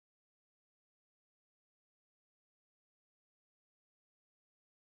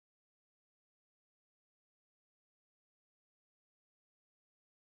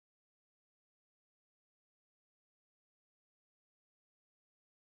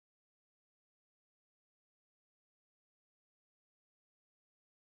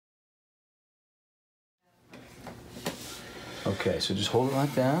Okay, so just hold it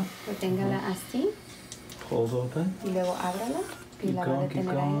like that. Reténgala así. Hold open. Y luego ábrala. Y Keep la va a going, keep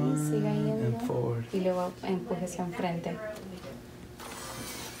detener ahí, going, siga and yendo. forward. Y luego empuje hacia enfrente.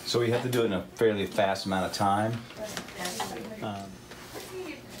 So we have to do it in a fairly fast amount of time.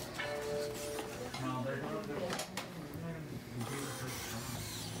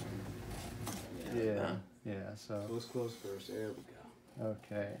 Yeah, so. Let's close first. There we go.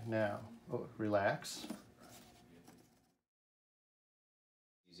 Okay, now, relax.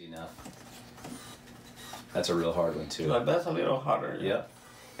 Easy enough. That's a real hard one too. That's a little harder. Yeah. Yep.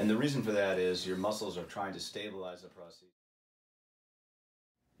 And the reason for that is your muscles are trying to stabilize the prosthesis.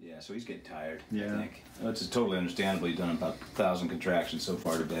 Yeah, so he's getting tired, I think. It's totally understandable. He's done about 1,000 contractions so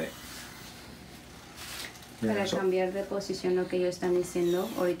far today. Para cambiar de posición lo que ellos están diciendo,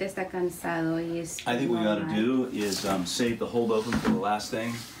 ahorita está cansado y es I think what we ought to do is save the hold open for the last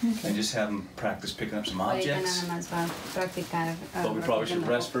thing and just have him practice picking up some Ahorita objects. nada más va a practicar. But we probably should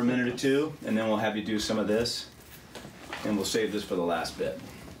rest for a minute or two, and then we'll have you do some of this, and we'll save this for the last bit.